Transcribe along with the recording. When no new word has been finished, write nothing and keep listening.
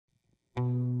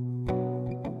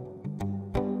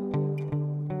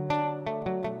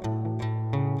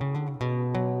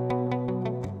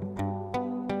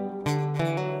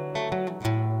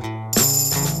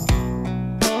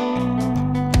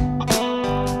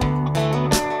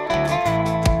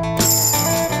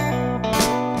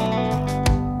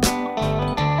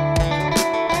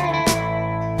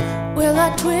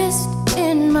twist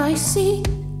in my seat,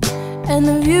 and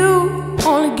the view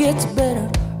only gets better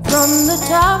from the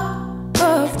top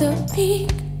of the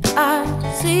peak. I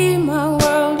see my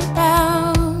world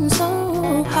around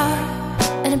so high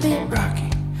and a bit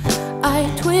rocky. I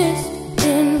twist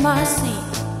in my seat.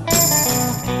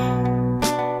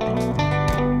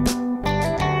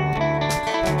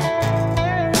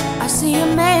 I see a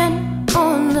man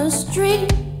on the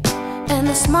street, and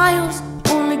the smiles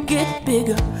only get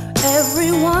bigger.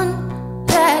 Everyone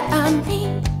that I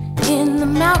meet in the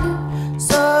mountain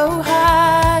so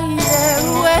high, they're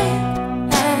away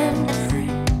and free,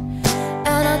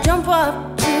 and I jump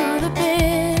up to the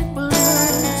big blue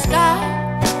sky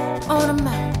on a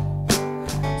mountain.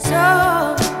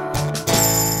 So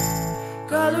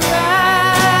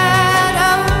Colorado,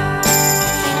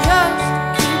 she just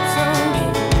keeps on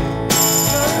giving.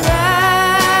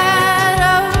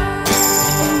 Colorado,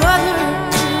 a mother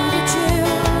to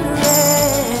the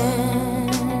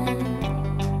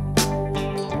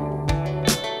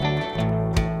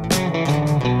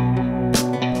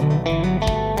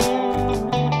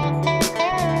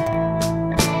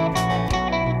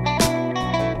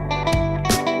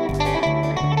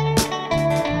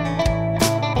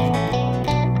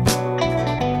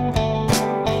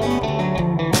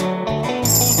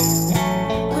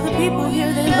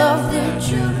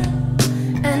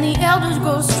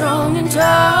grow strong and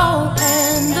tall,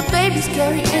 and the babies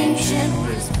carry ancient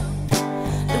wisdom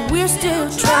that we're still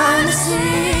trying to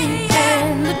see,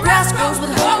 and the grass grows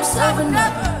with hopes of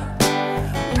another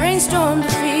rainstorm to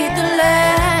feed the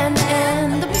land,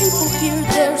 and the people here,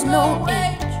 there's no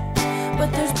age,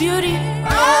 but there's beauty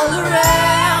all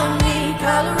around me.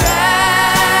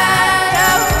 Colorado,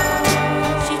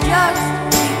 she just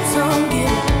keeps on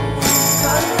giving.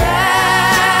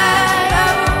 Colorado,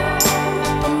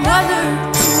 mother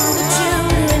to the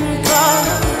children.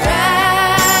 Colorado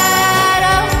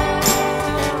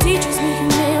teaches me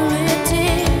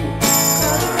humility.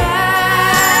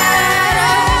 Colorado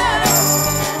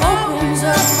opens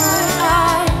up my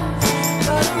eyes.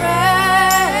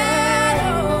 Colorado,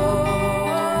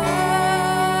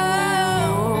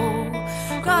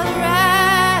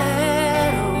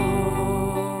 Colorado,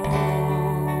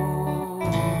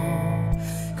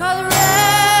 Colorado.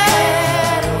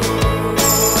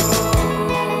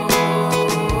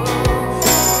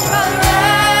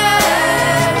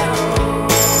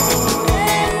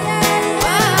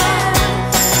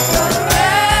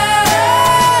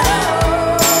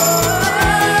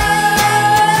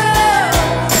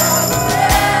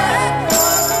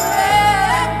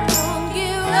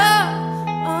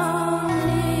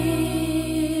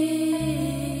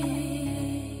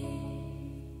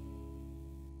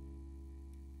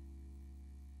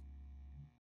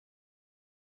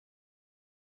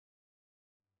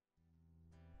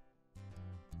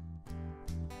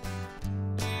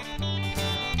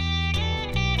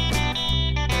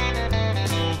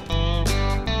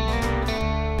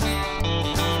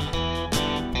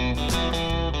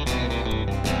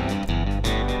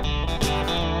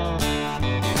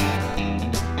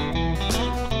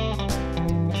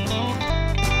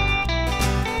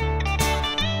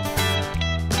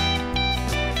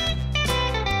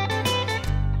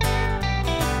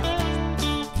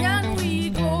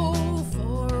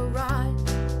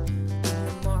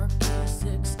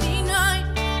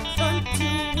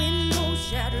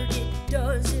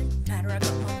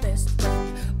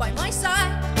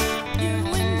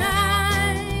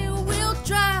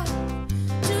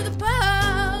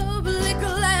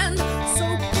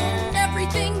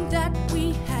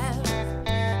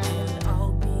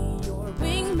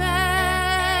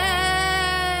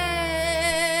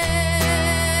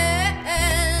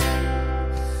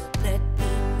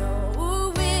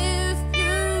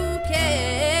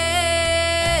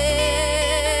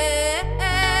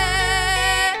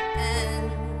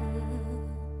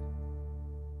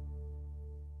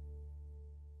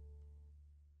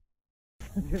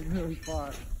 Getting really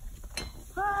far.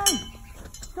 Hey!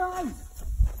 Guys!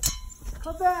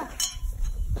 Come back!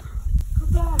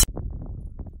 Come back!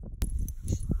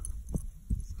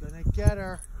 It's gonna get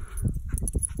her.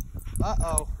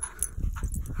 Uh-oh.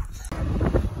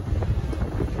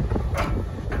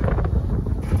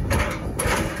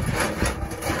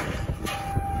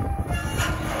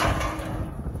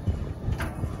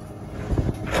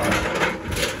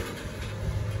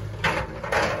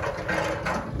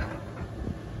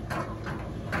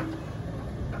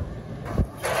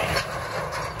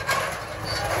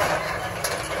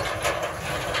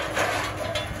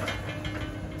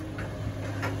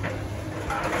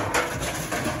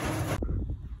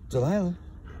 Delilah.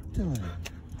 Delilah.